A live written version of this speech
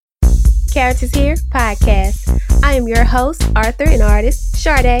Characters Here podcast. I am your host, author and artist,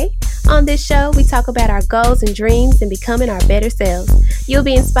 Sade. On this show, we talk about our goals and dreams and becoming our better selves. You'll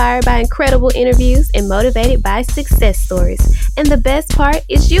be inspired by incredible interviews and motivated by success stories. And the best part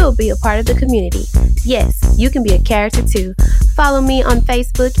is you'll be a part of the community. Yes, you can be a character too. Follow me on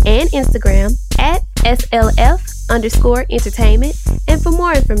Facebook and Instagram at SLF_entertainment. And for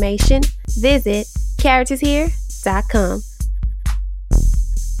more information, visit charactershere.com.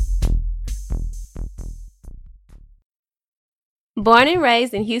 Born and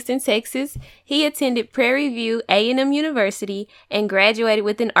raised in Houston, Texas, he attended Prairie View A&M University and graduated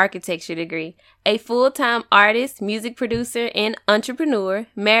with an architecture degree. A full-time artist, music producer, and entrepreneur,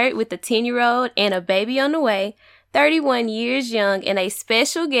 married with a 10-year-old and a baby on the way, 31 years young, and a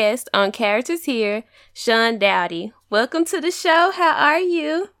special guest on Characters Here, Sean Dowdy. Welcome to the show. How are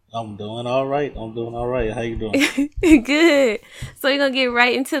you? I'm doing all right. How you doing? Good. So we're going to get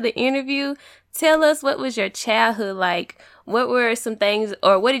right into the interview. Tell us, what was your childhood like? What were some things,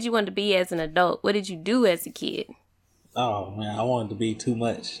 or what did you want to be as an adult? What did you do as a kid? Oh, man, I wanted to be too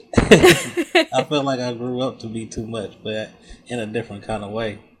much. I felt like I grew up to be too much, but in a different kind of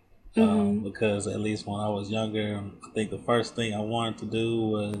way. Because at least when I was younger, I think the first thing I wanted to do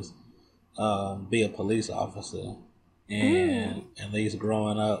was be a police officer. And at least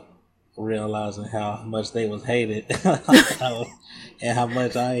growing up, realizing how much they was hated and how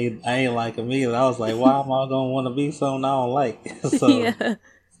much I ain't like them either. I was like, why am I gonna want to be something I don't like? So yeah.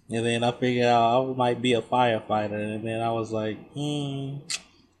 And then I figured out I might be a firefighter, and then I was like, I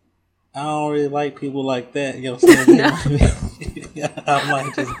don't really like people like that, you know what I'm saying? I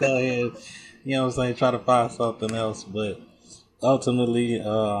might just go ahead, you know what I'm saying, try to find something else. But ultimately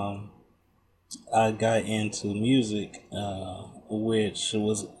I got into music, which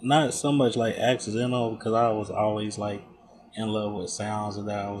was not so much like accidental, because I was always like in love with sounds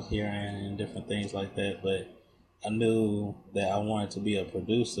that I was hearing and different things like that. But I knew that I wanted to be a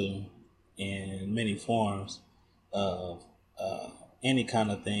producer in many forms of any kind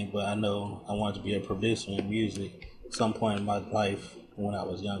of thing. But I know I wanted to be a producer in music at some point in my life when I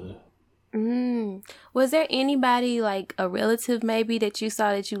was younger. Was there anybody, like a relative maybe, that you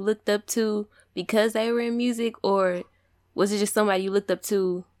saw that you looked up to because they were in music, or was it just somebody you looked up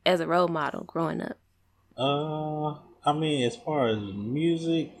to as a role model growing up? I mean, as far as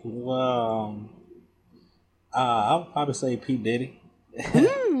music, well, I'll probably say P. Diddy.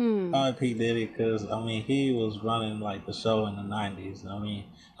 Probably P. Diddy, because, I mean, he was running, like, the show in the 90s. I mean,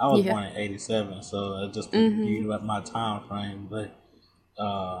 I was born in 87, so just to give you my time frame. But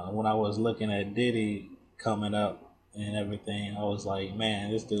when I was looking at Diddy coming up and everything, I was like,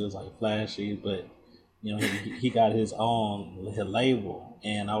 man, this dude is, like, flashy, but you know, he got his own label,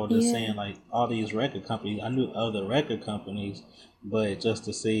 and I was just saying, like, all these record companies, I knew other record companies, but just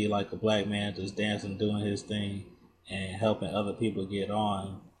to see, like, a black man just dancing, doing his thing, and helping other people get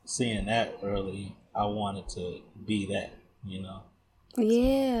on, seeing that early, I wanted to be that, you know?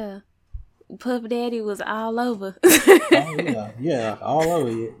 Yeah. Puff Daddy was all over. Yeah, all over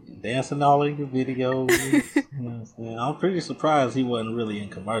it. Dancing all in your videos. You know what I'm saying? I'm pretty surprised he wasn't really in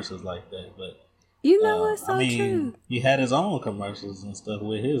commercials like that, but you know what's so true? He had his own commercials and stuff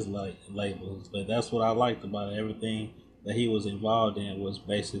with his labels, but that's what I liked about it. Everything that he was involved in was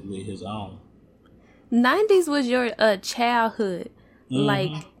basically his own. 90s was your childhood.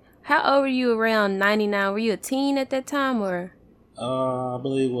 Like, how old were you around 99? Were you a teen at that time, or? I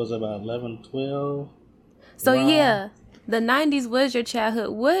believe it was about 11, 12. So yeah, the 90s was your childhood.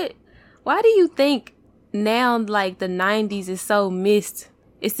 Why do you think now, like, the 90s is so missed?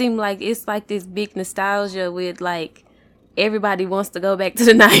 It seemed like it's like this big nostalgia with, like, everybody wants to go back to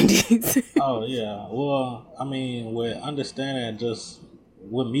the 90s. Oh, yeah. Well, I mean, with understanding just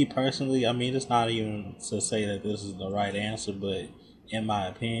with me personally, I mean, it's not even to say that this is the right answer, but in my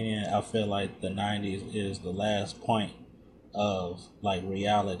opinion, I feel like the 90s is the last point of, like,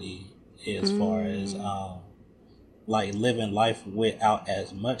 reality as far as, like, living life without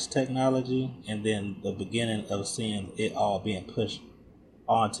as much technology, and then the beginning of seeing it all being pushed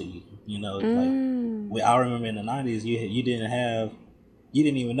onto you, you know. Like, I remember in the 90s, you didn't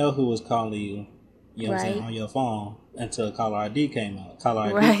even know who was calling you, you know what I'm saying, on your phone until Caller ID came out.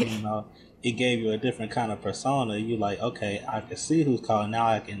 Caller ID came out, it gave you a different kind of persona. You like, okay, I can see who's calling, now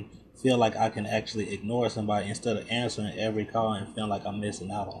I can feel like I can actually ignore somebody instead of answering every call and feeling like I'm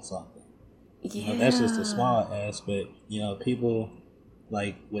missing out on something. You know, that's just a small aspect. You know, people,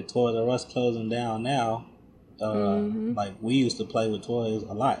 like, with Toys R Us closing down now, like, we used to play with toys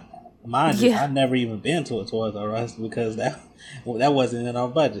a lot. Mind you, I never even been to a Toys R Us because that wasn't in our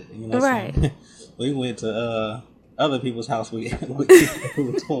budget. You know, we went to other people's house we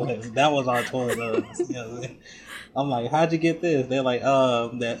toys. That was our toys. You know what I'm saying? I'm like, how'd you get this? They're like,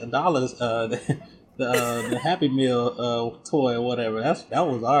 that dollars, the Happy Meal toy or whatever. That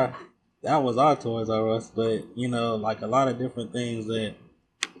was our Toys R Us. But you know, like a lot of different things that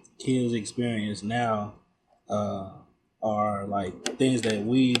kids experience now are like things that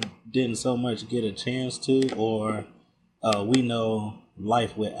we didn't so much get a chance to, or we know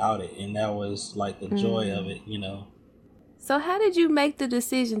life without it, and that was like the joy of it, you know. So how did you make the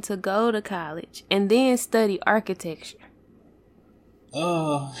decision to go to college and then study architecture?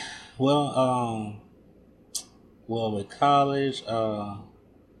 Uh, well, with college, I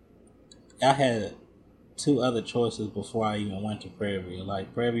had two other choices before I even went to Prairie View.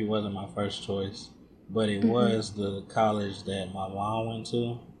 Like Prairie View wasn't my first choice, but it was the college that my mom went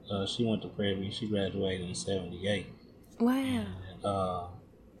to. She went to Prairie View. She graduated in '78. Wow. And,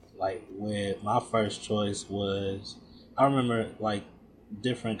 like where my first choice was, I remember like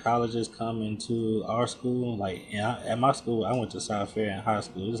different colleges coming to our school. Like at my school, I went to South Fairfield High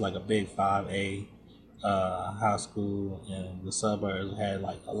School. It was like a big 5A high school in the suburbs. It had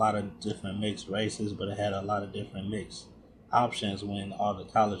like a lot of different mixed races, but it had a lot of different mixed options when all the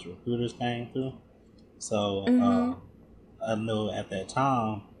college recruiters came through. So I know at that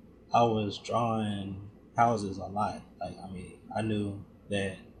time I was drawing houses a lot. Like I mean, I knew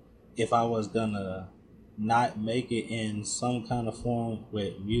that if I was gonna not make it in some kind of form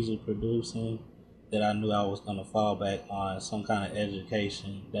with music producing, that I knew I was gonna fall back on some kind of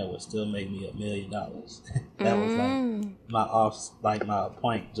education that would still make me $1 million. That was like my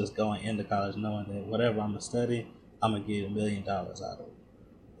point, just going into college, knowing that whatever I'm gonna study, I'm gonna get $1 million out of it.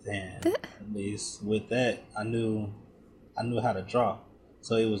 And at least with that, I knew how to draw.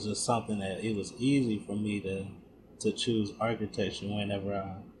 So it was just something that it was easy for me to choose architecture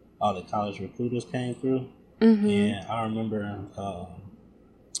whenever all the college recruiters came through. And I remember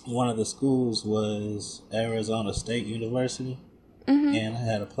one of the schools was Arizona State University, and I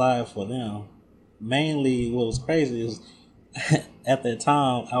had applied for them. Mainly, what was crazy is at that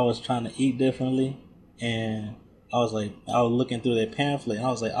time I was trying to eat differently, and I was looking through their pamphlet, and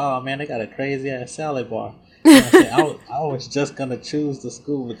I was like, oh man, they got a crazy ass salad bar. I was just gonna choose the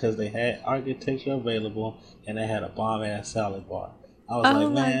school because they had architecture available and they had a bomb ass salad bar. I was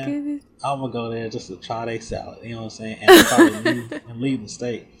like, man, I'm gonna go there just to try their salad. You know what I'm saying? And probably leave the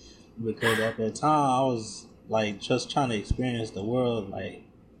state, because at that time I was like just trying to experience the world like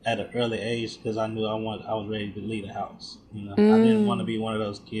at an early age, because I knew I was ready to leave the house. You know, I didn't want to be one of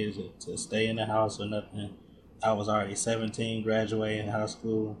those kids to stay in the house or nothing. I was already 17, graduating high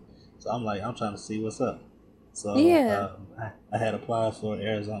school, so I'm like, I'm trying to see what's up. So I had applied for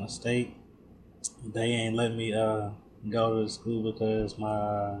Arizona State. They ain't let me go to the school because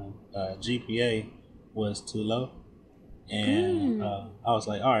my GPA was too low. And I was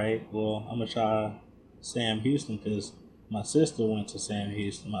like, all right, well, I'm going to try Sam Houston, because my sister went to Sam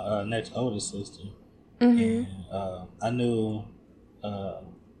Houston, my next oldest sister. And I knew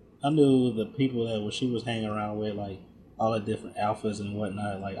the people that she was hanging around with, like all the different alphas and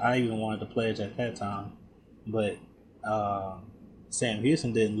whatnot. Like I even wanted to pledge at that time. But Sam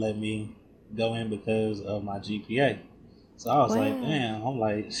Houston didn't let me go in because of my GPA. So I was like, man, I'm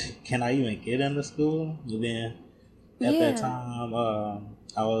like, can I even get into school? And then at that time,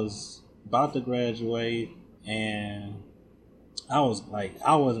 I was about to graduate, and I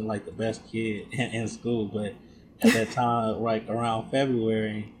wasn't like the best kid in school, but at that time, like around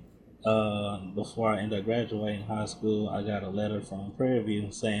February, before I ended up graduating high school, I got a letter from Prairie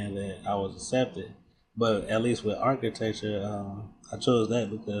View saying that I was accepted. But at least with architecture, I chose that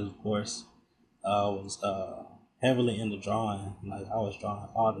because, of course, I was heavily into drawing. Like I was drawing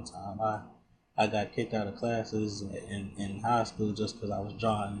all the time. I got kicked out of classes in high school just because I was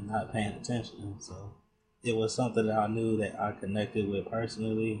drawing and not paying attention. So it was something that I knew that I connected with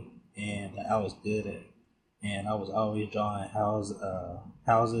personally and that I was good at. And I was always drawing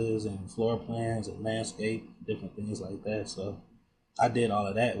houses and floor plans and landscape, different things like that. So I did all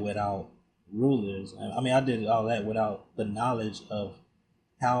of that without rulers. I mean, I did all that without the knowledge of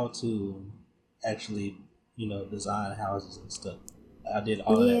how to actually, design houses and stuff. I did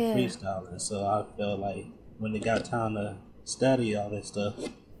all of that freestyling, so I felt like when it got time to study all that stuff,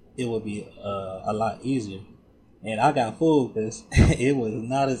 it would be a lot easier. And I got fooled because it was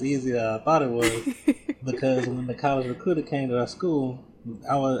not as easy as I thought it was. Because when the college recruiter came to our school,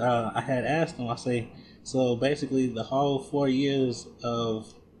 I had asked them. I say, so basically the whole 4 years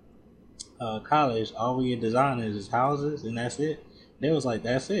of college, all we designing is houses, and that's it. They was like,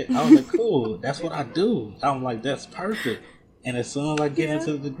 that's it. I was like, cool. That's what I do. I'm like, that's perfect. And as soon as I get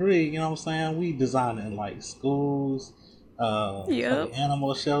into the degree, you know what I'm saying, we designing like schools, Yep. like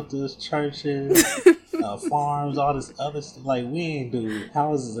animal shelters, churches, farms, all this other stuff. Like we ain't do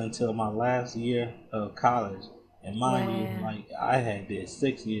houses until my last year of college. And mind you, Wow. like I had did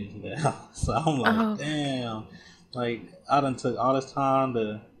 6 years of that. So I'm like, Oh, damn. Like I done took all this time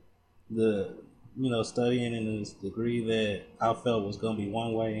to the studying in this degree that I felt was gonna be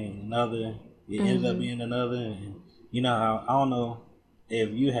one way and another. It ended up mm-hmm. being another, and I don't know if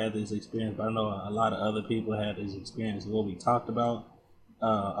you had this experience, but I know a lot of other people had this experience. What we talked about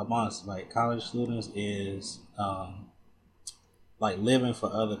amongst like college students is like living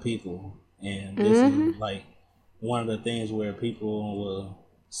for other people, and this is Mm-hmm. like one of the things where people will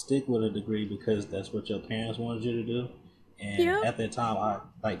stick with a degree because that's what your parents wanted you to do. And Yep. at that time, I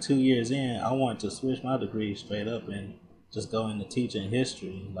like 2 years in, I wanted to switch my degree straight up and just go into teaching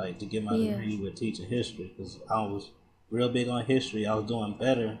history, like to get my Yeah. degree with teaching history because I was real big on history. I was doing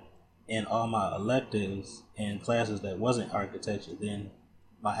better in all my electives and classes that wasn't architecture than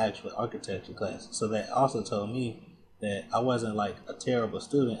my actual architecture class. So that also told me that I wasn't like a terrible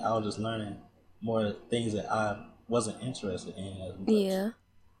student. I was just learning more things that I wasn't interested in as much. Yeah.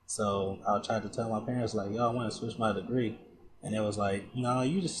 So I tried to tell my parents like, "Yo, I want to switch my degree," and it was like, "No,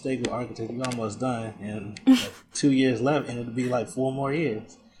 you just stay with architecture. You're almost done, and like 2 years left, and it'll be like 4 more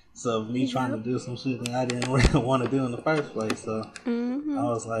years." So me trying to Yep. do some shit that I didn't really want to do in the first place. So I Mm-hmm.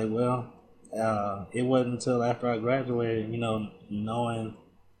 was like, well, it wasn't until after I graduated, knowing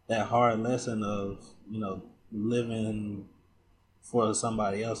that hard lesson of, living for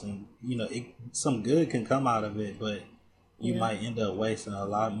somebody else, and some good can come out of it, but you Yeah. might end up wasting a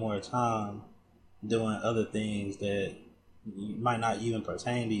lot more time doing other things that might not even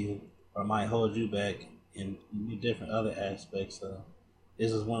pertain to you or might hold you back in different other aspects. So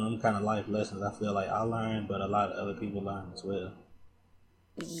this is one of them kind of life lessons I feel like I learned, but a lot of other people learn as well.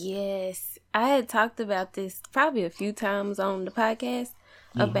 Yes, I had talked about this probably a few times on the podcast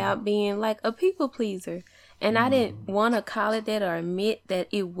Mm-hmm. about being like a people pleaser. And I didn't Mm-hmm. want to call it that or admit that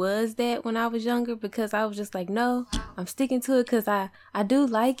it was that when I was younger because I was just like, no, I'm sticking to it because I do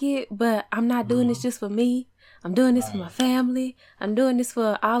like it, but I'm not doing this Mm-hmm. just for me. I'm doing this for my Right. family. I'm doing this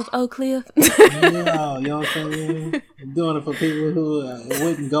for Olive Oak Cliff. Yeah, you know what I'm saying? I'm doing it for people who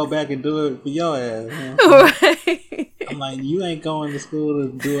wouldn't go back and do it for your ass. You know what I'm saying? I'm Right. like, you ain't going to school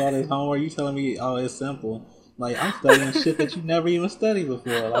to do all this homework. You telling me, oh, it's simple. Like, I'm studying shit that you never even studied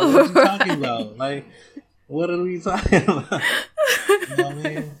before. Like, what you talking Right. about? Like, what are we talking about? You know what I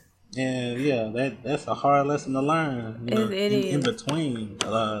mean? And yeah, that's a hard lesson to learn. It In is. between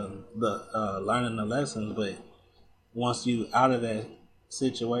the learning the lessons, but once you out of that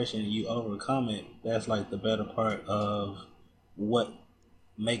situation, you overcome it. That's like the better part of what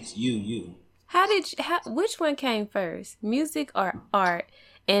makes you you. Which one came first, music or art?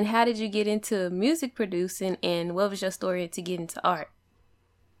 And how did you get into music producing? And what was your story to get into art?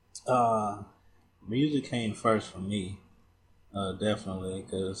 Uh, Music came first for me, definitely,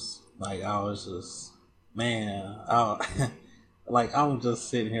 because like I was just man, like I was just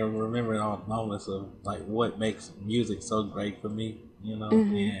sitting here remembering all the moments of like what makes music so great for me,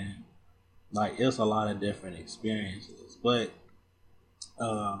 Mm-hmm. and like it's a lot of different experiences, but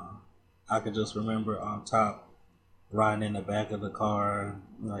uh, I could just remember on top riding in the back of the car,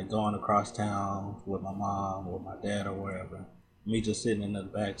 like going across town with my mom or my dad or wherever. Me just sitting in the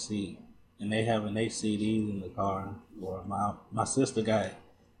back seat and they having their CDs in the car. Or my sister got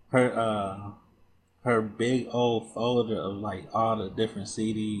her her big old folder of like all the different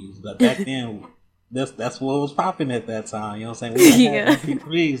CDs. But back then, that's what was popping at that time. You know what I'm saying? We didn't have Yeah.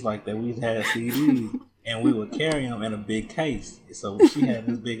 MP3s like that. We had CDs, and we would carry them in a big case. So she had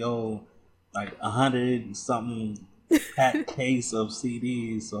this big old like 100 and something packed case of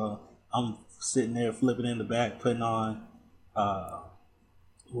CDs. So I'm sitting there flipping in the back, putting on uh,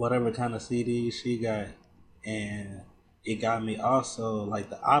 whatever kind of CDs she got, and it got me also like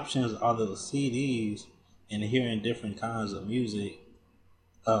the options of those CDs and hearing different kinds of music.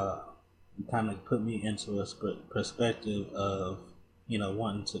 Uh, Kind of put me into a perspective of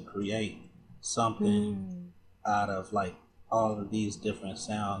wanting to create something Mm. out of like all of these different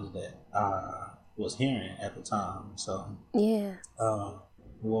sounds that I was hearing at the time. So Yeah. uh,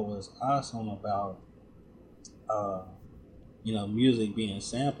 what was awesome about uh, music being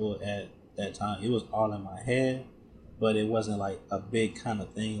sampled at that time, it was all in my head, but it wasn't like a big kind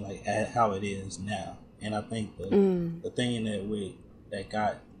of thing like how it is now. And I think Mm. the thing that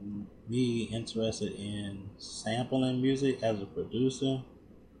got me interested in sampling music as a producer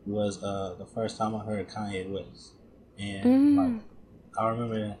was the first time I heard Kanye West, and like Mm. I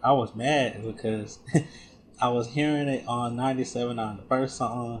remember I was mad because I was hearing it on 97.9.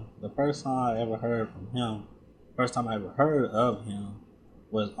 The first song I ever heard from him, first time I ever heard of him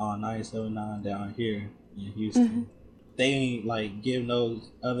was on 97.9 down here in Houston. They ain't like give no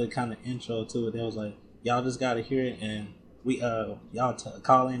other kind of intro to it. They was like, y'all just gotta hear it, and y'all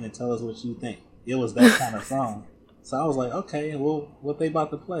call in and tell us what you think. It was that kind of song. So I was like, okay, well, what they about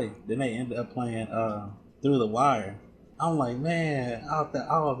to play? Then they ended up playing Through the Wire. I'm like, man, I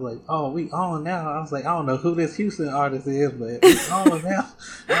was like, oh, we on now. I was like, I don't know who this Houston artist is, but we on now.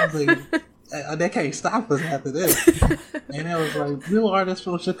 I was like, they can't stop us after this. And it was like, new artist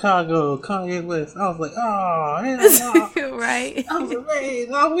from Chicago, Kanye West. I was like, oh, hell no. Right. I was like, man,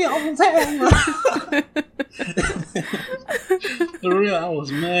 no, we on time. For real, I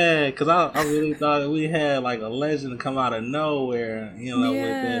was mad because I really thought that we had like a legend come out of nowhere, with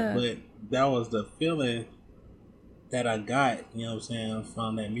that. But that was the feeling that I got,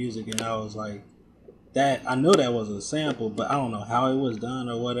 from that music. And I was like, that I knew that was a sample, but I don't know how it was done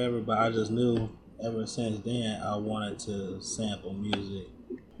or whatever, but I just knew ever since then I wanted to sample music.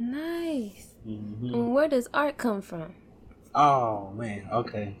 Nice. And where does art come from? Oh man,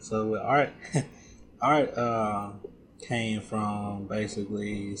 okay. So with art art came from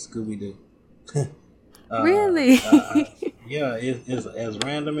basically Scooby-Doo. Really? Yeah, it's as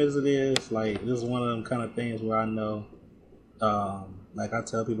random as it is. Like, this is one of them kind of things where I know, like I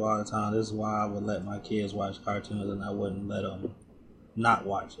tell people all the time, this is why I would let my kids watch cartoons and I wouldn't let them not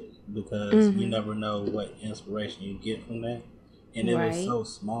watch it, because you never know what inspiration you get from that. And it was so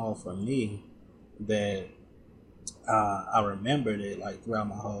small for me that I remembered it like throughout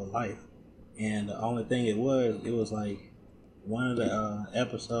my whole life. And the only thing it was like one of the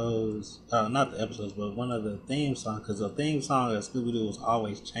episodes, not the episodes, but one of the theme songs, because the theme song of Scooby-Doo was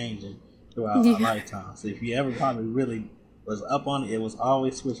always changing throughout our lifetime. So if you ever probably really was up on it, it was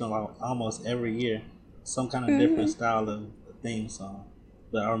always switching like almost every year, some kind of different style of the theme song.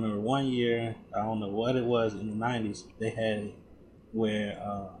 But I remember one year, I don't know what it was, in the 90s, they had it where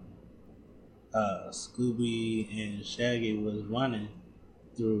Scooby and Shaggy was running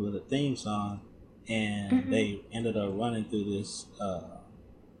through the theme song, and they ended up running through this like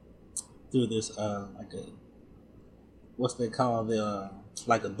a, what's they call the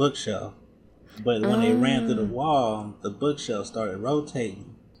like a bookshelf. But when they ran through the wall, the bookshelf started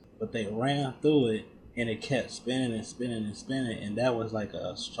rotating. But they ran through it, and it kept spinning and spinning and spinning, and that was like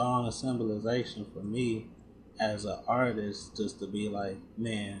a strong symbolization for me as an artist, just to be like,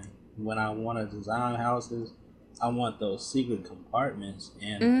 man, when I want to design houses, I want those secret compartments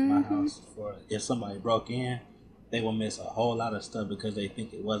in my house for if somebody broke in, they will miss a whole lot of stuff because they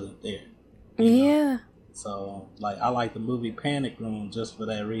think it wasn't there. You know? So, like, I like the movie Panic Room just for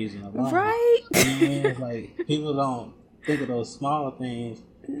that reason alone. Right? And, like, people don't think of those small things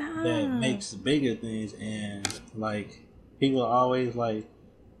that makes bigger things. And, like, people are always like,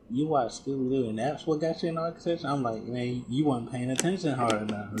 you watch Scooby-Doo and that's what got you in architecture? I'm like, man, you weren't paying attention hard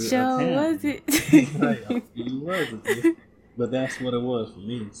enough. Was it? Like, you wasn't. But that's what it was for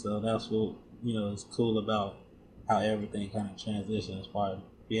me. So that's what, is cool about how everything kind of transitions as far as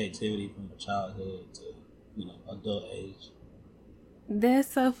creativity from the childhood to, adult age.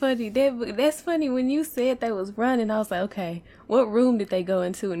 That's so funny. That's funny. When you said they was running, I was like, okay, what room did they go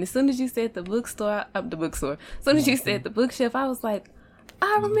into? And as soon as you said the bookstore, as soon as you said the bookshelf, I was like,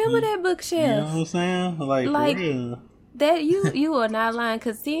 I remember that bookshelf. You know what I'm saying? Like for real. That you are not lying,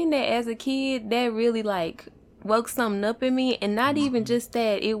 because seeing that as a kid, that really like woke something up in me. And not even just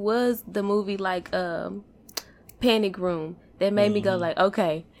that, it was the movie like Panic Room that made me go like,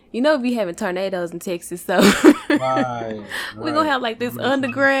 okay, we having tornadoes in Texas, so right. We're gonna have like this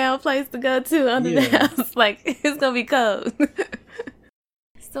underground place to go to under the house. Like, it's gonna be cold.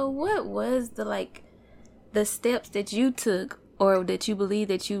 So what was the steps that you took, or that you believe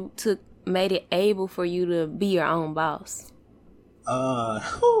that you took, made it able for you to be your own boss?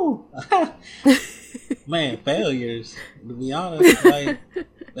 Man, failures. To be honest, like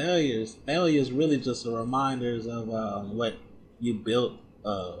failures really just are reminders of what you built.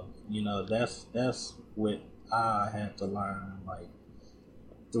 That's what I had to learn, like,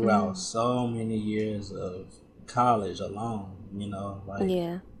 throughout so many years of college alone.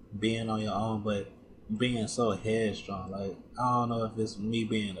 Being on your own, but being so headstrong. Like, I don't know if it's me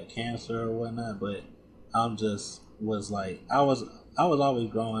being a cancer or whatnot, but I was always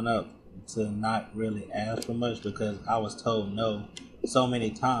growing up to not really ask for much because I was told no so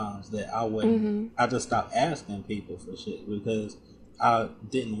many times that I wouldn't. I just stopped asking people for shit because I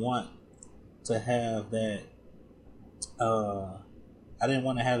didn't want to have that. I didn't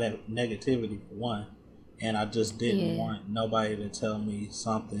want to have that negativity for one, and I just didn't want nobody to tell me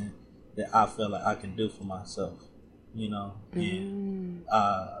something that I feel like I can do for myself, you know, and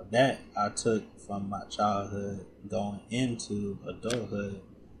Mm. that I took from my childhood going into adulthood,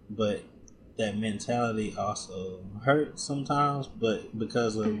 but that mentality also hurt sometimes, but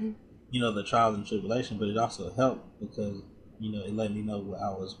because of Mm-hmm. the trials and tribulation, but it also helped because it let me know what I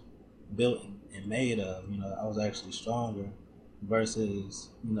was built and made of. I was actually stronger versus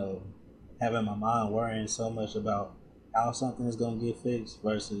having my mind worrying so much about how something is gonna get fixed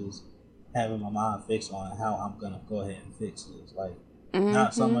versus having my mind fixed on how I'm gonna go ahead and fix this. Like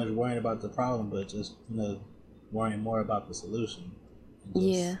not so Mm-hmm. much worrying about the problem, but just worrying more about the solution and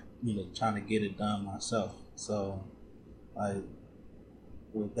just Yeah. trying to get it done myself. So like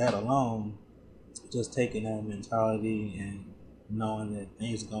with that alone, just taking that mentality and knowing that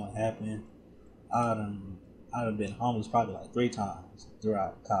things are gonna happen. I done I done been homeless probably like 3 times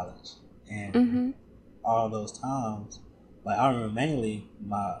throughout college, and Mm-hmm. all those times, like I remember mainly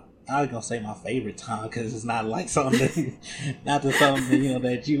I was gonna say my favorite time because it's not like something not to something that,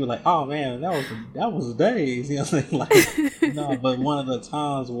 that you were like, oh man, that was the days, what I'm saying? Like no, but one of the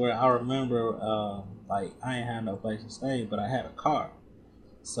times where I remember, like I ain't had no place to stay, but I had a car.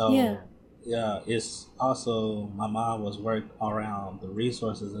 Yeah. So yeah, it's also my mind was worked around the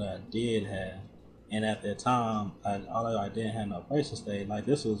resources that I did have, and at that time, although I didn't have no place to stay, like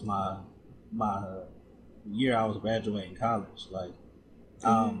this was my year I was graduating college, like Mm-hmm.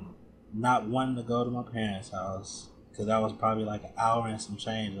 um, not wanting to go to my parents' house because I was probably like an hour and some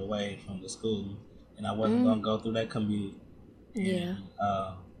change away from the school, and I wasn't Mm. gonna go through that commute, Yeah. and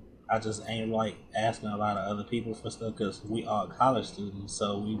I just ain't like asking a lot of other people for stuff because we all college students,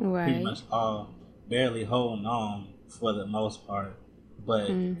 so we pretty Right. much all barely holding on for the most part.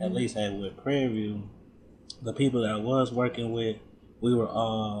 But at Mm-hmm. least with Prairie View, the people that I was working with, we were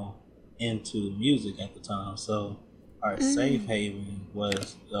all into music at the time. So our safe Mm. haven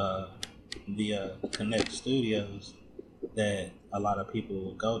was the Connect Studios that a lot of people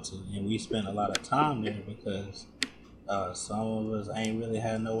would go to, and we spent a lot of time there because some of us ain't really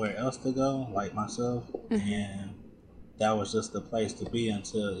had nowhere else to go, like myself, Mm-hmm. and that was just the place to be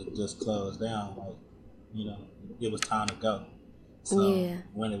until it just closed down. Like, you know, it was time to go. So Yeah.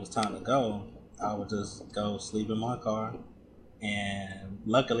 when it was time to go, I would just go sleep in my car. And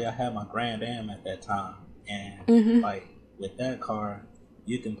luckily, I had my Grand Am at that time. And Mm-hmm. like with that car,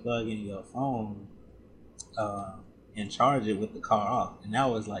 you can plug in your phone uh, and charge it with the car off, and that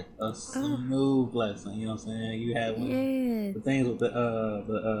was like a Oh. smooth blessing. You know what I'm saying? You had one of Yeah. the things with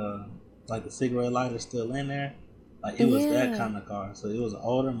the like the cigarette lighter still in there. Like it was that Yeah. kind of car. So it was an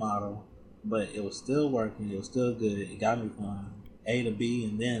older model, but it was still working. It was still good. It got me from A to B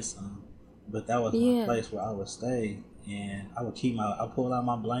and then some. But that was my Yeah. place where I would stay, and I pulled out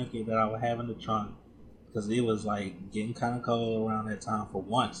my blanket that I would have in the trunk because it was like getting kind of cold around that time for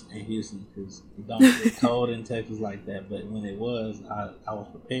once in Houston because it don't get cold in Texas like that. But when it was, I was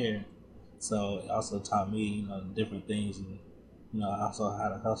prepared. So it also taught me, different things, and I also had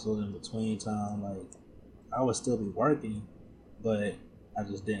to hustle in between time. Like I would still be working, but I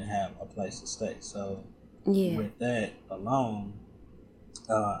just didn't have a place to stay. So Yeah. with that alone,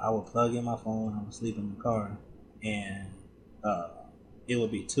 I would plug in my phone. I would sleep in the car, and uh, it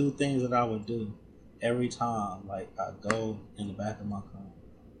would be two things that I would do every time. Like I go in the back of my car.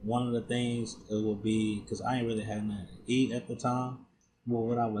 One of the things it would be because I ain't really had nothing to eat at the time. Well,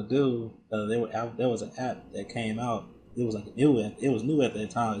 what I would do, there was an app that came out. It was new at that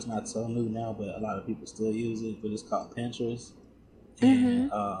time. It's not so new now, but a lot of people still use it. But it's called Pinterest, and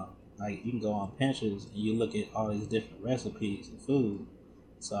Mm-hmm. like you can go on Pinterest and you look at all these different recipes of food.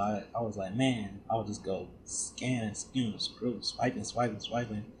 So I was like, man, I would just go scanning,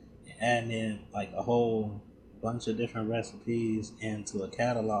 swiping, and adding in like a whole bunch of different recipes into a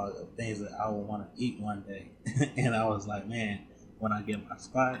catalog of things that I would want to eat one day. And I was like, man, when I get my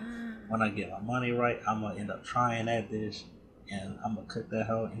spot, when I get my money right, I'm gonna end up trying that dish, and I'm gonna cook that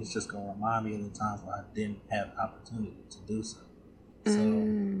hoe, and it's just gonna remind me of the times where I didn't have opportunity to do so. So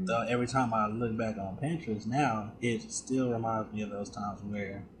Mm. every time I look back on Pinterest now, it still reminds me of those times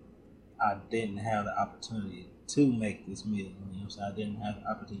where I didn't have the opportunity to make this meal. So I didn't have the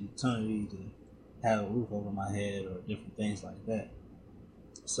opportunity to have a roof over my head or different things like that.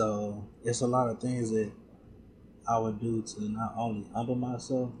 So it's a lot of things that I would do to not only humble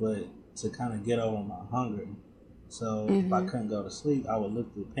myself, but to kind of get over my hunger. So if I Mm-hmm. couldn't go to sleep, I would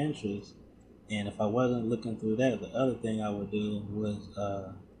look through Pinterest, and if I wasn't looking through that, the other thing I would do was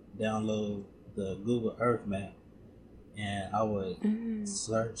download the Google Earth map, and I would Mm.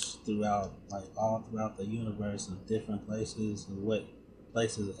 search throughout, like all throughout the universe of different places and what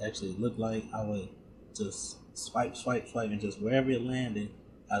places it actually look like. I would just swipe, and just wherever it landed,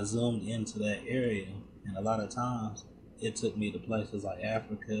 I zoomed into that area, and a lot of times it took me to places like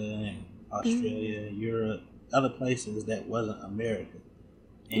Africa and Mm. Australia, Europe, other places that wasn't America.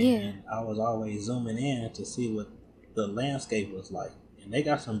 Yeah. And I was always zooming in to see what the landscape was like. And they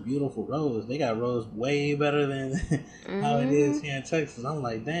got some beautiful roads. They got roads way better than how it is Mm. here in Texas. I'm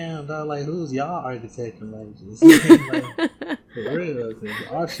like, damn, dog, like, who's y'all architect? And like, just like, for real, because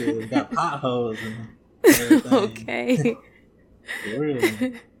our shit got potholes and everything. Okay. For real.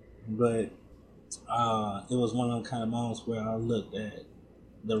 But it was one of them kind of moments where I looked at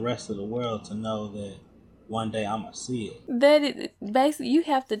the rest of the world to know that one day I'm going to see it. That is basically you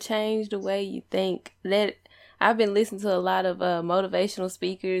have to change the way you think. That I've been listening to a lot of motivational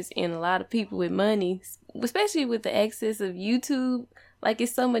speakers and a lot of people with money, especially with the access of YouTube. Like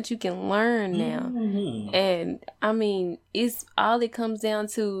it's so much you can learn now. Mm-hmm. And I mean, it's all it comes down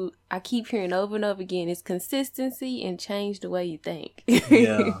to. I keep hearing over and over again: is consistency and change the way you think.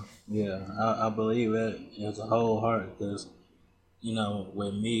 Yeah, yeah, I believe that as a whole heart because,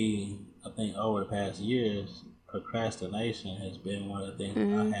 with me, I think over the past years, procrastination has been one of the things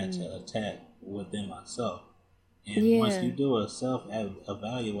I had Hmm. to attack within myself. And once you Yeah. do a self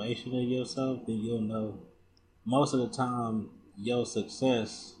evaluation of yourself, then you'll know most of the time your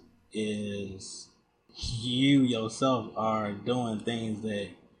success is you yourself are doing things that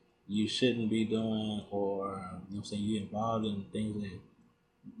you shouldn't be doing, or I'm saying you involved in things that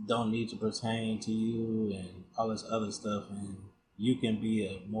don't need to pertain to you and all this other stuff, and you can be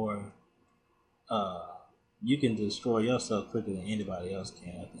a more uh you can destroy yourself quicker than anybody else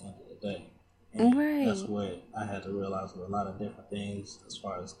can at the end of the day. And that's Right. what I had to realize with a lot of different things as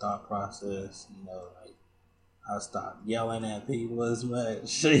far as thought process, like I stopped yelling at people as much.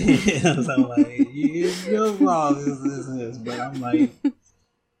 So I'm like, it's your fault, this. But I'm like,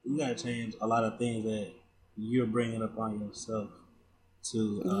 you gotta change a lot of things that you're bringing upon yourself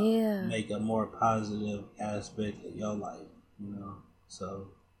to Yeah. make a more positive aspect of your life, So,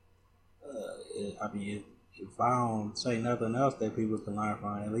 I mean, if I don't say nothing else that people can learn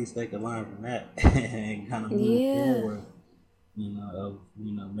from, at least they can learn from that and kind of move Yeah. forward, of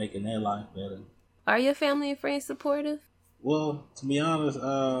making their life better. Are your family and friends supportive? Well, to be honest,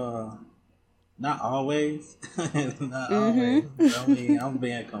 not always, not always. Mm-hmm. I mean, I'm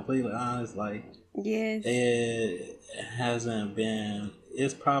being completely honest. Like, Yes. it hasn't been.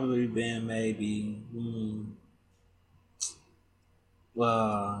 It's probably been maybe.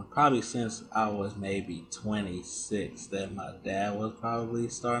 Well, probably since I was maybe 26 that my dad was probably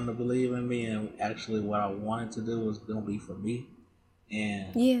starting to believe in me, and actually what I wanted to do was going to be for me.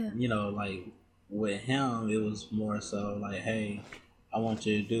 And, Yeah. like with him, it was more so like, hey, I want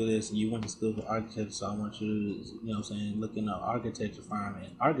you to do this. And you went to school for architecture, so I want you to, look in the architecture firm.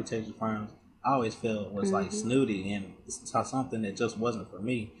 And architecture firms, I always felt was like Mm-hmm. snooty and it's something that just wasn't for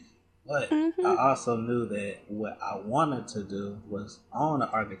me. But I Mm-hmm. also knew that what I wanted to do was own an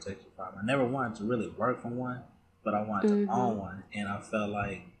architecture firm. I never wanted to really work for one, but I wanted to Mm-hmm. own one. And I felt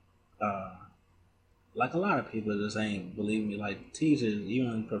uh, like a lot of people just ain't believe me. Like teachers,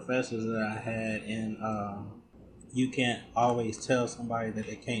 even professors that I had, and you can't always tell somebody that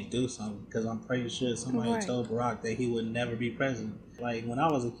they can't do something because I'm pretty sure somebody Right. told Barack that he would never be president. Like when I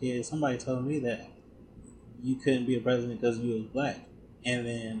was a kid, somebody told me that you couldn't be a president because you was black. And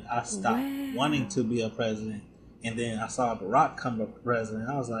then I stopped wanting Wow. to be a president. And then I saw Barack come up president.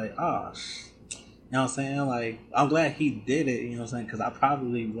 I was like, oh, you know what I'm saying? Like, I'm glad he did it, you know what I'm saying? Because I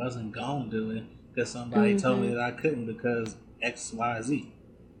probably wasn't going to do it because somebody told me Mm-hmm. that I couldn't because X, Y, Z.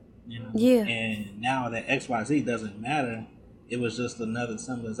 Yeah. And now that XYZ doesn't matter, it was just another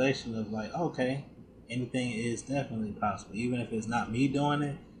symbolization of like, okay, anything is definitely possible. Even if it's not me doing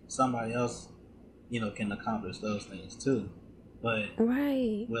it, somebody else, can accomplish those things too. But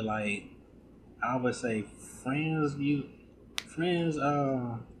Right. with like, I would say friends,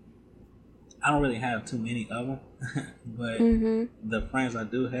 I don't really have too many of them, but Mm-hmm. the friends I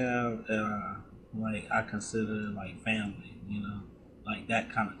do have, like I consider like family, like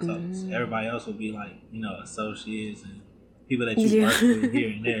that kind of close. Mm-hmm. Everybody else would be like, associates and people that you Yeah. work with here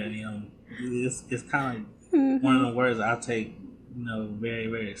and there. It's kind of one of Mm-hmm. the words I take, very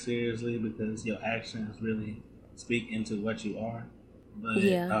very seriously because your actions really speak into what you are. But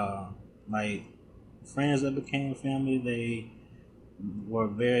Yeah. like friends that became family, they were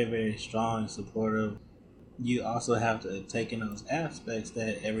very very strong and supportive. You also have to take in those aspects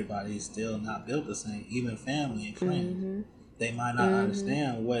that everybody's still not built the same, even family and friends. Mm-hmm. They might not Mm-hmm.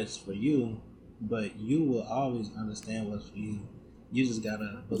 understand what's for you, but you will always understand what's for you. You just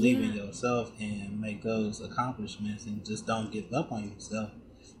gotta believe in Yeah. yourself and make those accomplishments and just don't give up on yourself.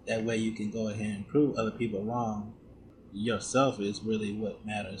 That way you can go ahead and prove other people wrong yourself is really what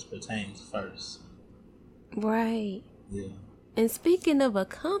matters pertains first. Right. Yeah. And speaking of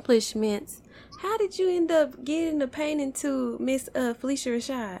accomplishments, how did you end up getting the painting to Miss Felicia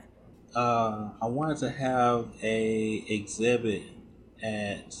Rashad? I wanted to have a exhibit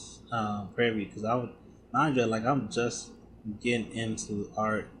at Prairie View because I would, mind you, like I'm just getting into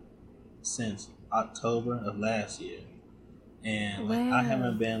art since October of last year, and like I Wow.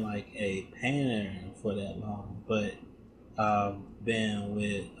 haven't been like a painter for that long, but been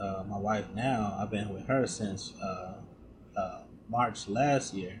with my wife now. I've been with her since March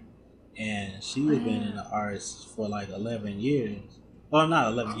last year, and she's been in Wow. the arts for like 11 years. Well, not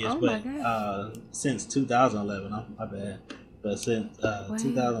 11 years, Oh my but gosh. since 2011. My bad. But since Wow.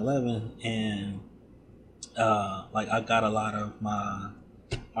 2011, and like I got a lot of my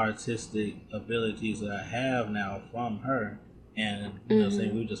artistic abilities that I have now from her, and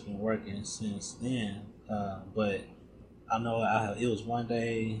saying Mhm. we've just been working since then. But I know it was one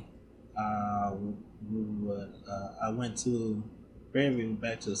day I went to Fairview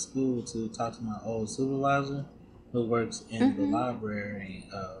back to school to talk to my old supervisor who works in the Mhm. library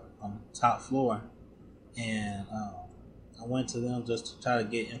on the top floor, and I went to them just to try to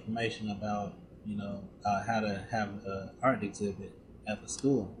get information about how to have an art exhibit at the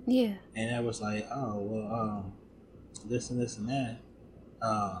school, Yeah. and it was like, oh well, this and this and that.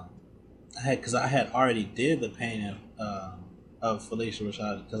 Um, I had already did the painting of Felicia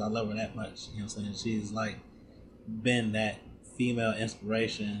Rashad because I love her that much. You know what I'm saying? She's like been that female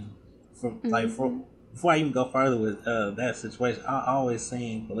inspiration for Mhm. before I even go further with that situation. I always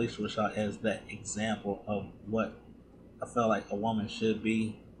seen Felicia Rashad as that example of what I felt like a woman should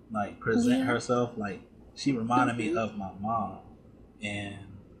be, like present Yeah. herself. Like she reminded me Mhm. of my mom, and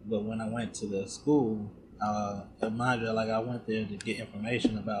but when I went to the school, mind you, like I went there to get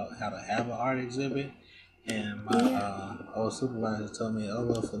information about how to have an art exhibit, and my Yeah. old supervisor told me, "Oh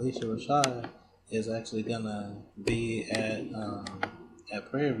well, Felicia Rashad is actually gonna be at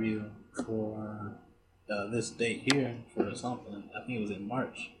Prairie View for this date here for something. I think it was in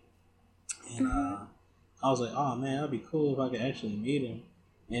March." And Mhm. I was like, "Oh man, that'd be cool if I could actually meet him."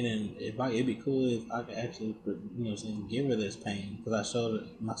 And then it'd be cool if I could actually, give her this painting because I showed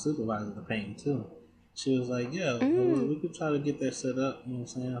my supervisor the painting too. She was like, "Yeah, well, Mm. we could try to get that set up." You know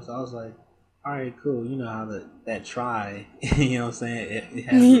what I'm saying? So I was like, "All right, cool." You know how that try, you know what I'm saying? It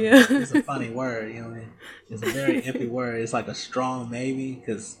has Yeah. it's a funny word. You know what I mean? It's a very iffy word. It's like a strong maybe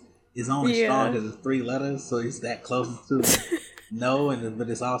because it's only strong Yeah. because it's three letters, so it's that close to no, but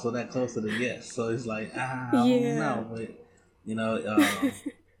it's also that close to the yes. So it's like I don't Yeah. know, but you know,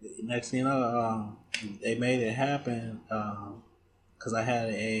 next thing you know, they made it happen because I had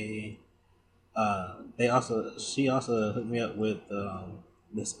a. She also hooked me up with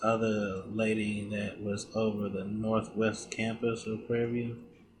this other lady that was over the northwest campus of Prairie View,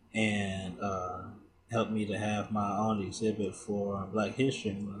 and helped me to have my own exhibit for Black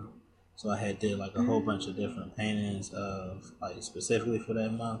History Month. So I had did like a whole bunch of Mm. different paintings of like specifically for that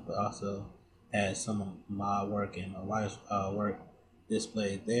month, but also had some of my work and my wife's work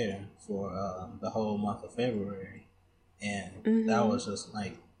displayed there for the whole month of February, and that Mhm. was just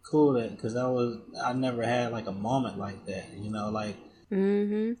like cool because that was I never had like a moment like that, like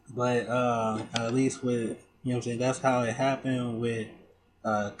Mhm. but at least with what I'm saying, that's how it happened with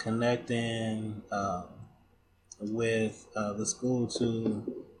connecting with the school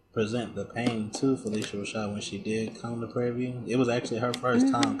to present the painting to Felicia Rashad when she did come to Prairie View. It was actually her first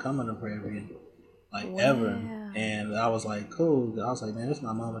time Mhm. coming to Prairie View, like ever. Wow. And I was like, cool. I was like, man, this is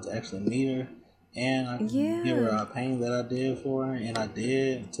my moment to actually meet her, and I can give her Yeah. a painting that I did for her, and I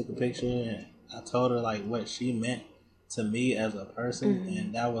did. Took a picture, and I told her like what she meant to me as a person, Mhm.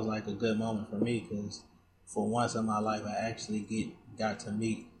 and that was like a good moment for me because for once in my life, I actually got to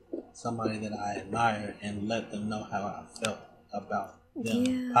meet somebody that I admire and let them know how I felt about them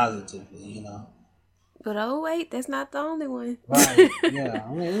Yeah. positively. But oh wait, that's not the only one. Right? Yeah.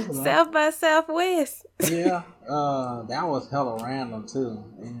 I mean, it's a lot. South by Southwest. Yeah, that was hella random too,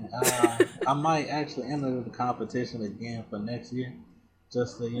 and I might actually enter the competition again for next year,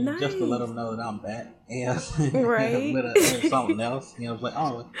 just to let Nice. them know that I'm back, Right. with something else. It's like,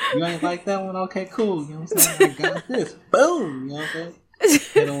 oh, you ain't like that one? Okay, cool. You know what I'm saying? I got this. Boom. You know what I'm saying?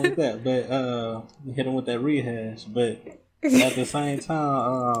 Hit them with that, but hit them with that rehash. But at the same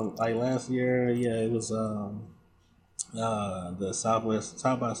time, like last year, yeah, it was the South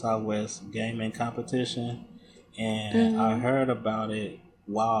by Southwest gaming competition, and I Mhm. heard about it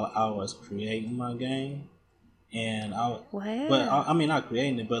while I was creating my game, and Wow. I mean not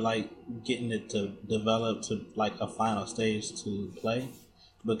creating it, but like getting it to develop to like a final stage to play,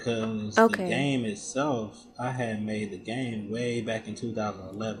 because the Okay. game itself, I had made the game way back in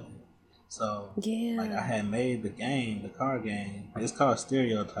 2011. So, like, I Yeah. had made the game, the card game. It's called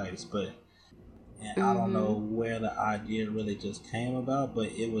Stereotypes, but and I don't know Mm-hmm. where the idea really just came about, but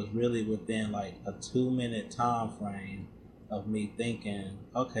it was really within like a 2 minute time frame of me thinking,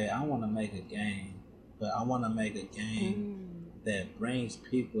 okay, I want to make a game, but I want to make a game Mm. that brings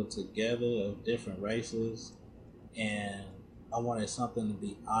people together of different races, and I wanted something to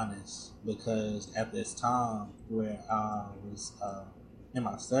be honest because at this time where I was in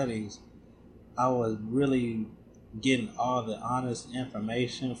my studies, I was really getting all the honest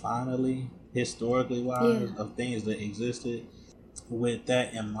information finally, historically wise, Yeah. of things that existed with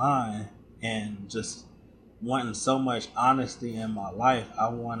that in mind, and just wanting so much honesty in my life. I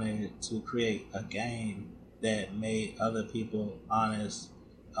wanted to create a game that made other people honest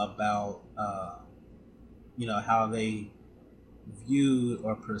about, how they viewed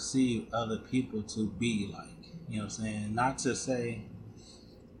or perceived other people to be like. You know what I'm saying? Not to say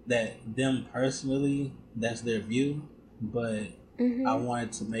that them personally, that's their view, but Mm-hmm. I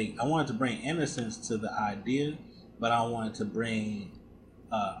wanted to bring innocence to the idea, but I wanted to bring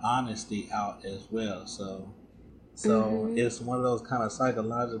honesty out as well. So Mm-hmm. it's one of those kind of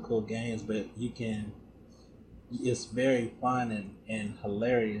psychological games, but it's very fun and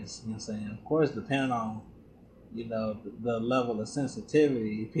hilarious. You know what I'm saying? Of course, depending on the level of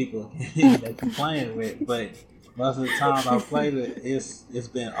sensitivity people that you're playing with, but most of the time I played it, it's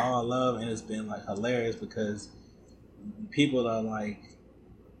been all love, and it's been like hilarious because people are like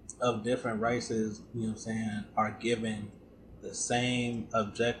of different races, you know what I'm saying, are given the same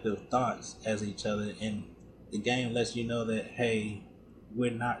objective thoughts as each other, and the game lets you know that, hey,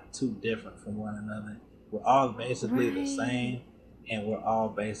 we're not too different from one another. We're all basically the Right. same, and we're all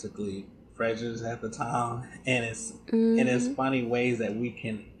basically prejudiced at the time, and it's Mm-hmm. funny ways that we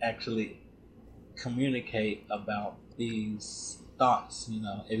can actually communicate about these thoughts.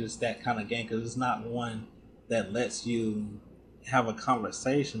 It is that kind of game because it's not one that lets you have a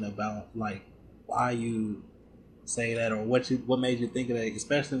conversation about like why you say that or what made you think of that,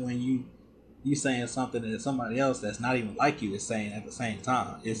 especially when you saying something that somebody else that's not even like you is saying at the same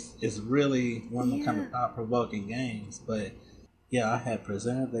time. It's really one of the kind Yeah. of thought provoking games. But yeah, I had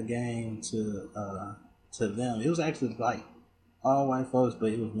presented the game to them. It was actually like all white folks,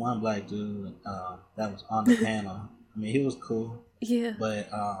 but it was one black dude that was on the panel. I mean, he was cool, Yeah.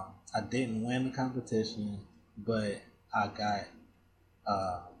 but I didn't win the competition. But I got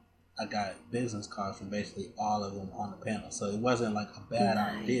uh, I got business cards from basically all of them on the panel, so it wasn't like a bad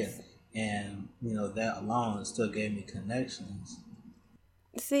idea. Nice. And that alone still gave me connections.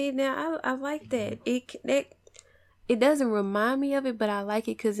 See, now I like that. It doesn't remind me of it, but I like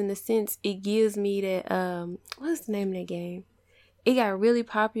it because in a sense it gives me that what's the name of that game? It got really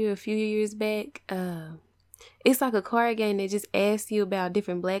popular a few years back. It's like a card game that just asks you about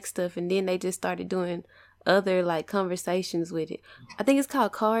different black stuff, and then they just started doing other like conversations with it. I think it's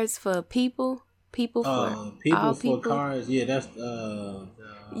called Cards for People. People for People all for people. cars, yeah, that's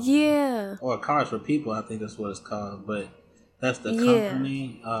Yeah. or cars for people. I think that's what it's called, but that's the Yeah.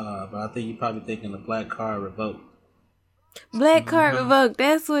 company. But I think you're probably thinking the Black Card Revoked. Black Card Hmm. Revoked.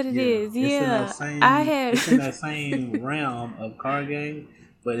 That's what it Yeah, is. Yeah. I it's in had. that same realm of card game,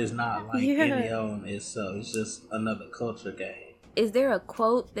 but it's not like any Yeah. of them itself. It's just another culture game. Is there a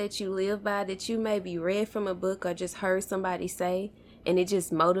quote that you live by that you maybe read from a book or just heard somebody say and it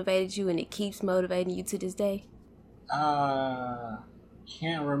just motivated you and it keeps motivating you to this day? Uh,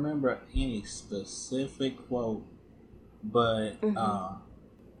 can't remember any specific quote, but Hmm.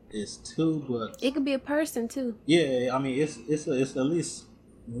 it's two It books. could be a person too. Yeah, I mean it's at least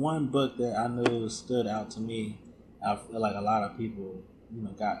one book that I knew stood out to me. I feel like a lot of people,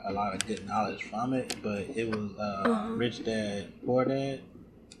 got a lot of good knowledge from it, but it was Uh-huh. Rich Dad Poor Dad.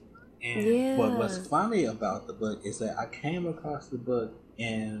 And what's Yeah. funny about the book is that I came across the book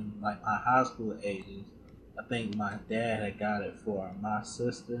in like my high school ages. I think my dad had got it for my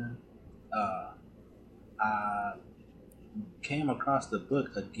sister. Uh, I came across the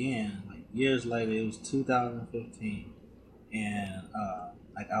book again like years later. It was 2015, and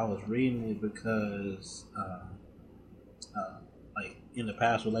like I was reading it because like in the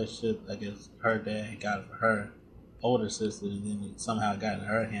past relationship, I guess her dad got it for her older sister, and then it somehow got in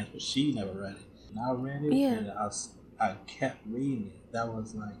her hands, but she never read it. And I read it, Yeah. and I kept reading it. That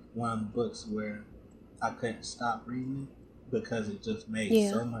was like one of the books where I couldn't stop reading it because it just made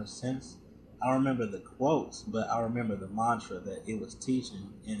Yeah. so much sense. I remember the quotes, but I remember the mantra that it was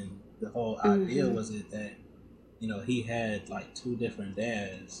teaching, and the whole idea Mm-hmm. was it that he had like two different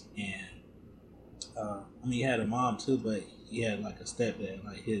dads, and I mean he had a mom too, but he had like a stepdad.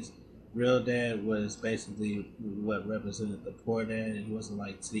 Like his real dad was basically what represented the poor dad, and he wasn't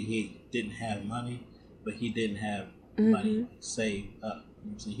like, see, he didn't have money, but he didn't have money saved up. You know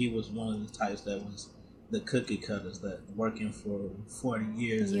what I'm saying? He was one of the types that was the cookie cutters that working for 40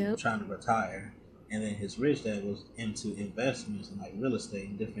 years and trying to retire. And then his rich dad was into investments and like real estate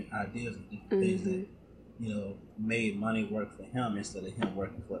and different ideas and different things that, you know, made money work for him instead of him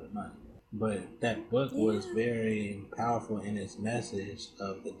working for the money. But that book was very powerful in its message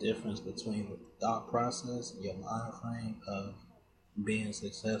of the difference between the thought process, your mind frame of being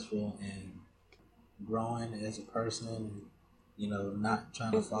successful and growing as a person, you know, not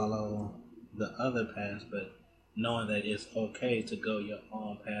trying to follow the other path, but knowing that it's okay to go your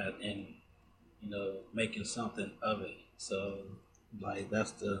own path and, you know, making something of it. So, like,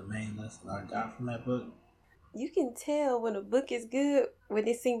 that's the main lesson I got from that book. You can tell when a book is good when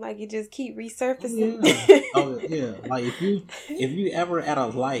it seems like it just keep resurfacing. Oh yeah. Like if you ever at a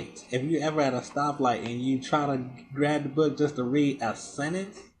light, if you ever at a stoplight and you try to grab the book just to read a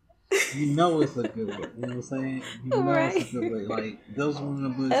sentence, you know it's a good book. You know what I'm saying? You know it's a good book. Like those are one of the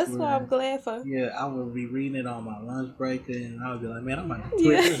books. That's why I'm glad for. Yeah, I would be reading it on my lunch break, and I would be like, "Man, I'm gonna quit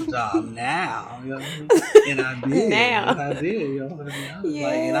this job now." You know what I mean? And I did. Now. And I did. You know what I mean? I was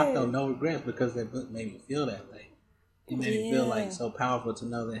like, and I felt no regrets because that book made me feel that way. It made me feel like so powerful to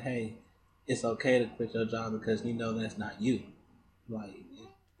know that hey, it's okay to quit your job because you know that's not you. Like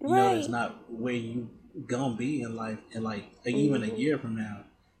you know that's not where you gonna be in life, and like even a year from now.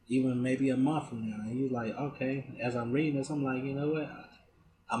 Even maybe a month from now, and you're like, okay. As I'm reading this, I'm like, you know what?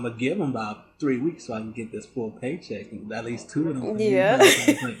 I'm gonna give them about 3 weeks so I can get this full paycheck, and at least 2 of them. Yeah.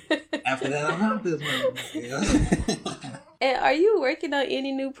 After that, I'm out this month. Yeah. And are you working on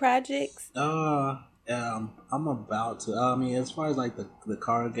any new projects? I'm about to. I mean, as far as like the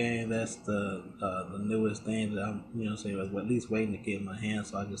card game, that's the newest thing that I'm, you know, saying, at least waiting to get in my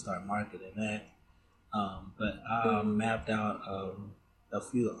hands so I can start marketing that. But I mapped out a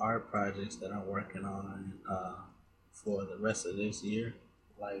few art projects that I'm working on for the rest of this year.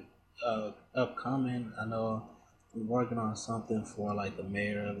 Like upcoming, I know I'm working on something for like the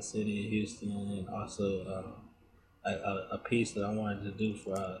mayor of the city of Houston, and also a piece that I wanted to do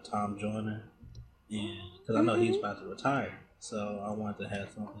for Tom Joyner, and because I know he's about to retire, so I wanted to have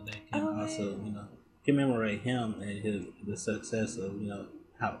something that can also, you know, commemorate him and the success of, you know,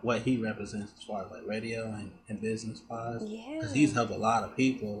 what he represents as far as like radio and business wise. Because he's helped a lot of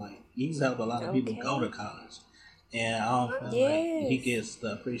people. Like he's helped a lot of people go to college, and I don't feel like he gets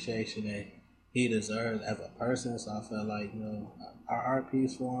the appreciation that he deserves as a person. So I feel like, you know, our art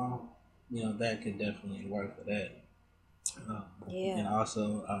piece for him, you know, that could definitely work for that. And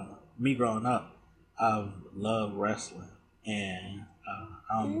also, me growing up, I love wrestling, and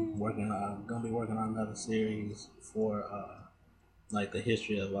I'm gonna be working on another series for like the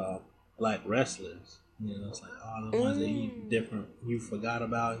history of black wrestlers. You know, it's like all the ones that you forgot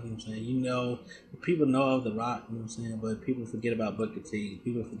about. You know what I'm saying? You know, people know of The Rock. You know what I'm saying? But people forget about Booker T.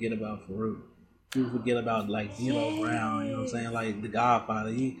 People forget about Farouk. People forget about like D'Lo Brown. You know what I'm saying? Like The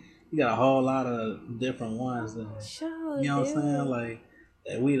Godfather. You got a whole lot of different ones that, you know what I'm saying? Like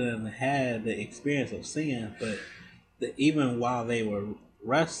that we done had the experience of seeing, but even while they were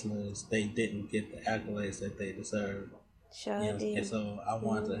wrestlers, they didn't get the accolades that they deserved. And so I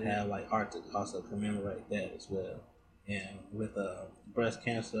wanted to have like art to also commemorate that as well. And with breast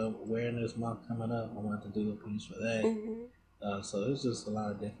cancer awareness month coming up, I wanted to do a piece for that. So it's just a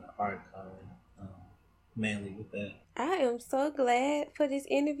lot of different art coming, mainly with that. I am so glad for this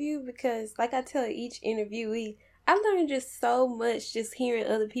interview because, like I tell each interviewee, I learned just so much just hearing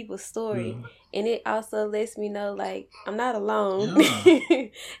other people's story. And it also lets me know, like, I'm not alone.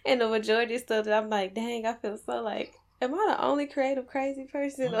 And the majority of stuff that I'm like, dang, I feel so like, am I the only creative crazy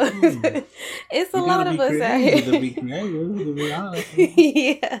person? It's a lot of us out here. To be creative, to be honest.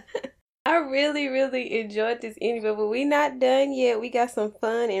 Yeah. I really, really enjoyed this interview, but we're not done yet. We got some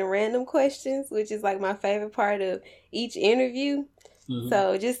fun and random questions, which is like my favorite part of each interview.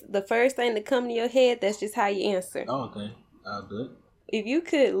 So just the first thing that comes to your head, that's just how you answer. Oh, okay. I'll do it. If you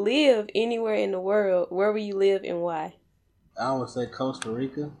could live anywhere in the world, where would you live and why? I would say Costa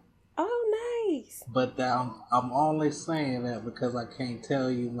Rica. Oh, nice. But I'm only saying that because I can't tell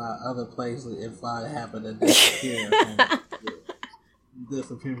you my other places if I happen to disappear from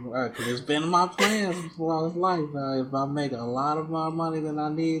Earth. Because it's been my plans for all this life. If I make a lot of more money than I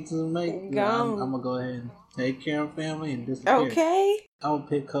need to make, I'm going to go ahead and take care of family and disappear. Okay. I would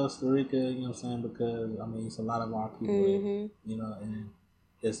pick Costa Rica, you know what I'm saying, because, I mean, it's a lot of our people, you know, and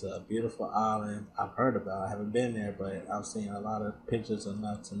it's a beautiful island I've heard about. I haven't been there, but I've seen a lot of pictures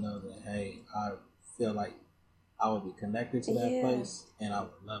enough to know that, hey, I feel like I would be connected to that place, and I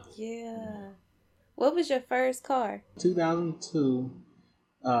would love it. Yeah. What was your first car? 2002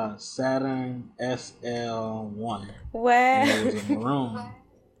 Saturn SL1. Wow. And it was a maroon.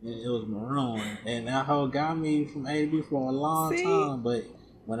 It was maroon, and that hoe got me from A to B for a long time. But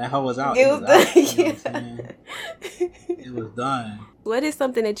when that hoe was out, it was out. You know what I'm saying? It was done. What is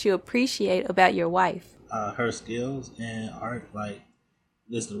something that you appreciate about your wife? Her skills and art. Like,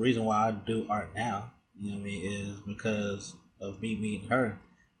 this is the reason why I do art now. You know what I mean? Is because of me meeting her.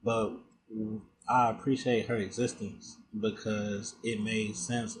 But I appreciate her existence because it made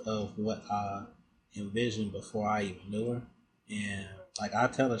sense of what I envisioned before I even knew her. And like, I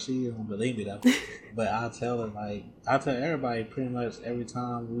tell her, she don't believe me though, but I tell her, like, I tell everybody pretty much every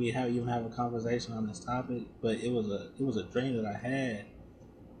time we even have a conversation on this topic. But it was a dream that I had.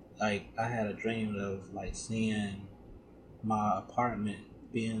 Like, I had a dream of like seeing my apartment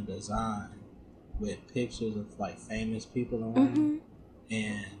being designed with pictures of like famous people around,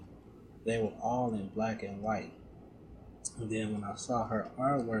 and they were all in black and white. And then when I saw her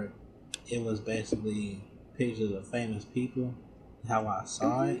artwork, it was basically pictures of famous people, how I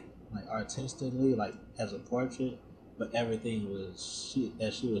saw it, like artistically, like as a portrait, but everything that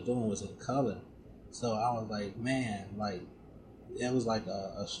she was doing was in color. So I was like, man, like, it was like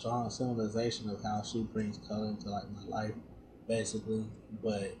a strong symbolization of how she brings color into like my life, basically.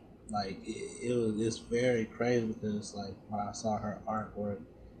 But like, it's very crazy because like when I saw her artwork,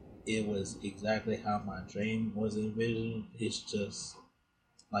 it was exactly how my dream was envisioned. It's just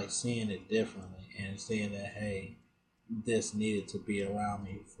like seeing it differently and seeing that, hey, this needed to be around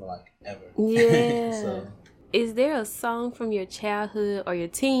me for like ever. Yeah. So, is there a song from your childhood or your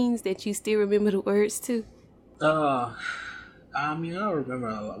teens that you still remember the words to? I mean, I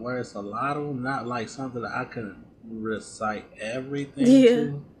remember words, a lot of them, not like something that I could recite everything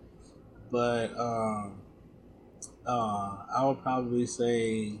to, but I would probably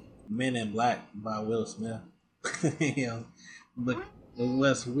say Men in Black by Will Smith. You know, but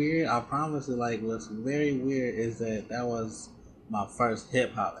what's weird, I promise you, like, what's very weird is that was my first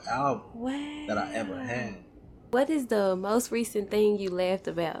hip hop album that I ever had. What is the most recent thing you laughed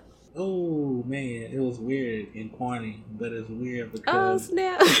about? Oh man, it was weird and corny, but it's weird because Oh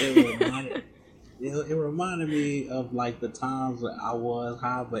snap! it reminded me of like the times that I was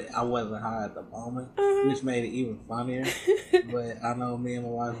high, but I wasn't high at the moment, which made it even funnier. But I know me and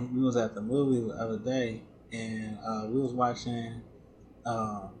my wife, we was at the movie the other day, and we was watching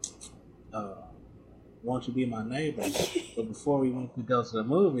Won't You Be My Neighbor. But before we went to go to the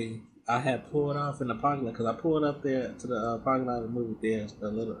movie, I had pulled off in the parking lot because I pulled up there to the parking lot of the movie theater a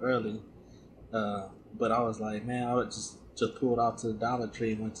little early. But I was like, man, I would just pulled off to the Dollar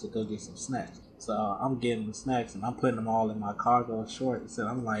Tree and went to go get some snacks. So I'm getting the snacks and I'm putting them all in my cargo shorts. And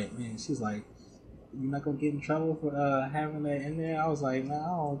I'm like, man, she's like, you're not gonna get in trouble for having that in there? I was like, nah,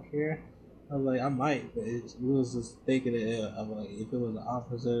 I don't care. I was like, I might, but we was just thinking of like, if it was an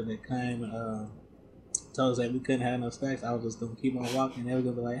officer that came and told us that we couldn't have no snacks, I was just gonna keep on walking. They were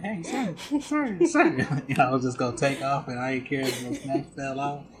gonna be like, "Hey, sir." You know, I was just gonna take off, and I didn't care if no snacks fell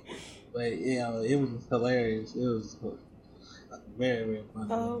out. But you know, it was hilarious. It was very, very funny.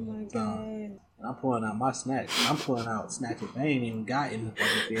 Oh my god! And I'm pulling out my snacks. I'm pulling out snacks that they ain't even got in the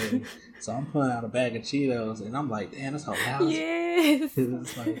fucking theater. So I'm pulling out a bag of Cheetos, and I'm like, damn, this whole house. Yes.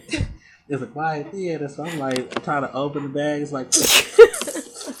 It's like it's a quiet theater, so I'm like, I'm trying to open the bag. It's like.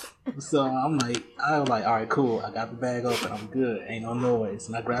 So I was like, all right, cool. I got the bag open. I'm good. Ain't no noise.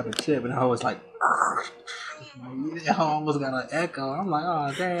 And I grabbed a chip, and I was like, I almost got an echo. I'm like,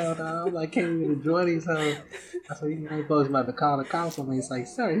 oh damn, dog. I'm like, can't even enjoy these hoes. I said, you know, you're supposed about to call the cops on me. It's like,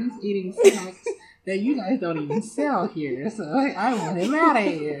 sir, he's eating snacks that you guys don't even sell here. So I want him out of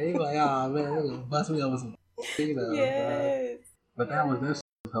here. He's like, oh man, they're gonna bust me over some Cheetos. Yes. But this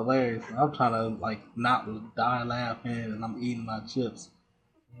was hilarious. I'm trying to like not die laughing, and I'm eating my chips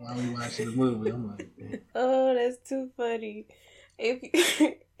while we watching the movie. I'm like, oh, that's too funny.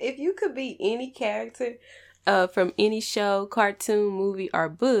 If you could be any character from any show, cartoon, movie, or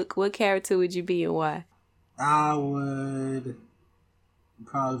book, what character would you be and why? I would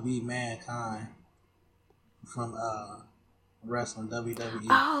probably be Mankind from wrestling WWE.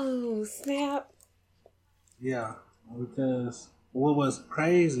 Oh, snap. Yeah, because what was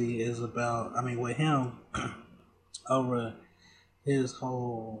crazy is with him, over his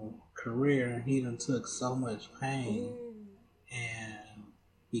whole career, he done took so much pain and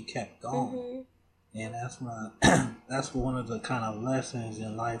he kept going. And that's one of the kind of lessons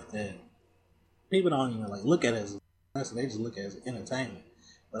in life that people don't even like look at as a lesson. They just look at it as entertainment.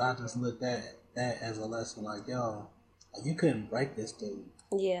 But I just looked at that as a lesson, like, yo, you couldn't break this dude.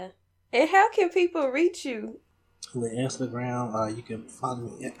 Yeah. And how can people reach you? With Instagram, you can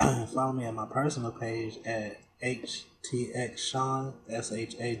follow me at my personal page at HTX SHAWN,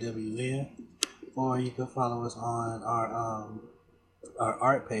 or you can follow us on our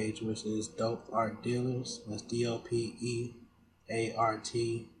art page, which is Dope Art Dealers. That's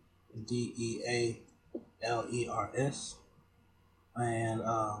DOPEARTDEALERS. And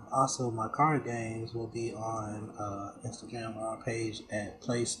also my card games will be on Instagram on our page at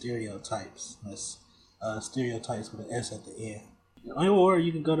Play Stereotypes. That's stereotypes with an S at the end. Or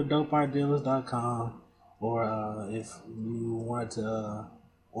you can go to dopeartdealers.com, or if you wanted to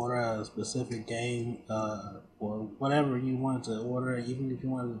order a specific game or whatever you wanted to order, even if you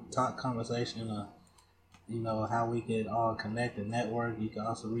wanted to talk conversation, how we could all connect and network, you can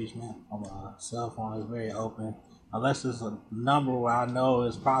also reach me on my cell phone. It's very open. Unless it's a number where I know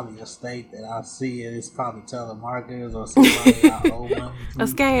it's probably a state that I see it's probably telemarketers or somebody I owe money to. A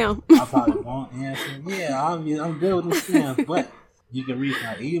scam. I probably won't answer. Yeah, I'm good with the scams, but you can reach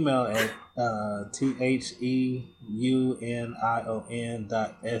my email at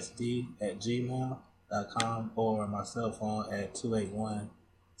theunion.sd@gmail.com, or my cell phone at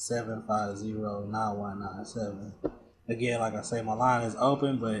 281-750-9197. Again, like I say, my line is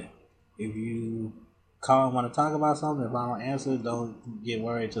open, but if you call and want to talk about something, if I don't answer, don't get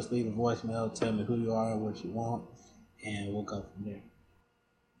worried. Just leave a voicemail, tell me who you are and what you want, and we'll go from there.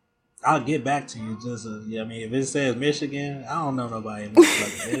 I'll get back to you. Just if it says Michigan, I don't know nobody in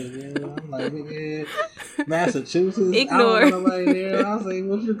Michigan. I'm like, Massachusetts, ignore. I don't know nobody there. I was like,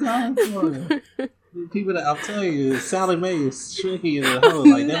 what you calling for? People that I'm telling you, Sally Mae is tricky as a hoe.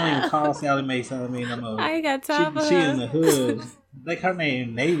 Like, they don't even call Sally Mae no more. I ain't got time for her. She in the hood. Like, her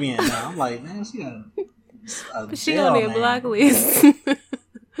name Navian now. I'm like, man, she got a she on their block list.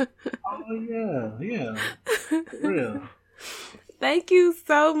 Oh yeah, for real. Thank you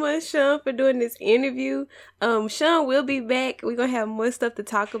so much, Sean, for doing this interview. Sean will be back. We're gonna have more stuff to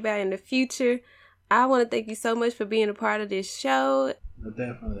talk about in the future. I want to thank you so much for being a part of this show.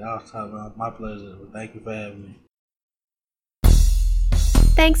 Definitely, I'll talk about my pleasure. Thank you for having me.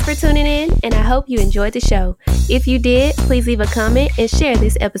 Thanks for tuning in, and I hope you enjoyed the show. If you did, please leave a comment and share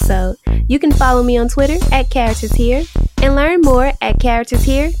this episode. You can follow me on Twitter at CharactersHere and learn more at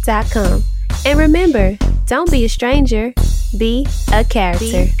charactershere.com. And remember, don't be a stranger, be a character.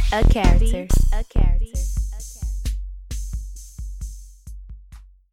 Be a character.